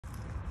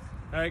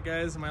Alright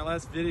guys, in my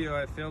last video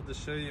I failed to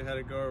show you how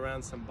to go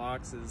around some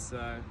boxes.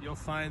 You'll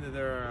find that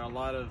there are a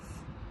lot of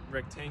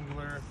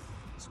rectangular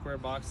square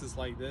boxes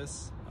like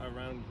this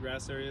around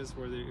grass areas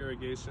where the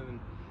irrigation and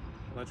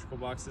electrical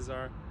boxes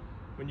are.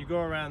 When you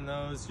go around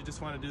those, you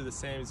just want to do the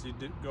same as you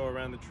go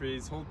around the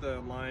trees. Hold the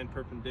line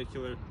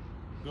perpendicular,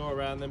 go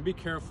around them. Be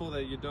careful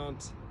that you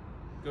don't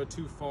go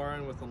too far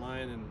in with the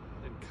line and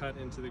cut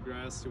into the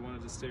grass. You want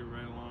to just stay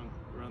right along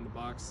around the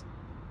box.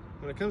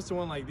 When it comes to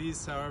one like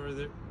these,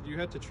 however, you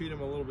have to treat them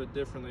a little bit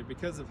differently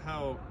because of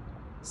how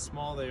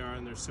small they are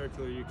and they're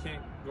circular. You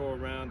can't go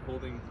around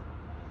holding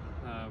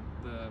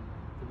the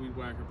weed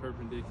whacker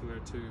perpendicular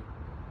to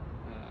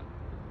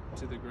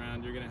the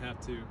ground. You're going to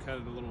have to cut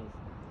it a little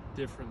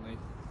differently,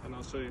 and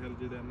I'll show you how to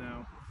do that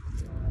now.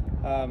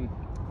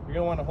 You're going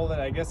to want to hold it,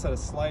 I guess, at a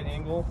slight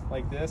angle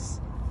like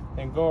this,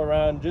 and go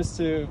around just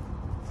to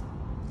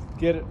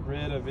get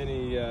rid of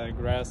any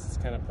grass that's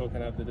kind of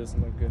poking out that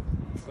doesn't look good.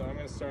 So I'm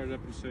going to start it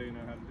up and show you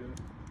now how to do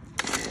it.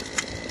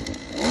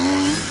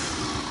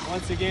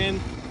 Once again,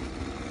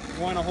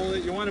 you want to hold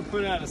it, you want to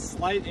put it at a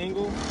slight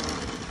angle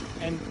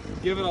and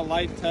give it a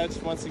light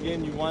touch. Once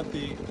again, you want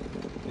the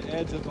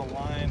edge of the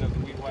line of the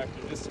weed whacker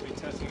just to be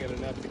touching it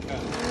enough to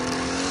cut.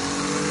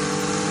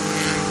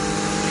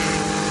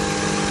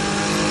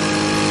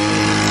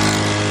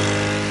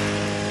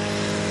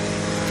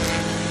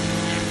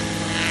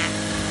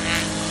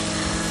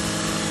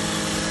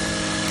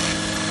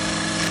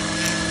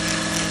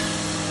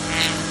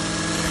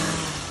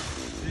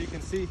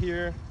 See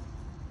here,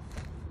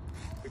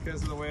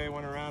 because of the way I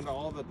went around,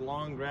 all the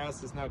long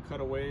grass is now cut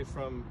away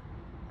from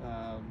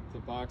the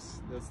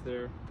box that's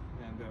there,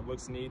 and it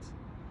looks neat.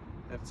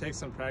 It takes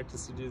some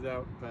practice to do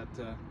that, but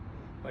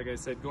like I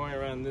said, going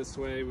around this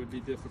way would be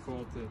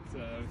difficult,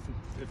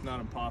 if not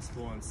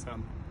impossible, in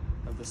some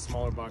of the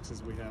smaller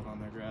boxes we have on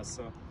their grass.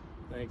 So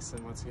thanks,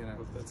 and once again, I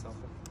hope that's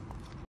helpful.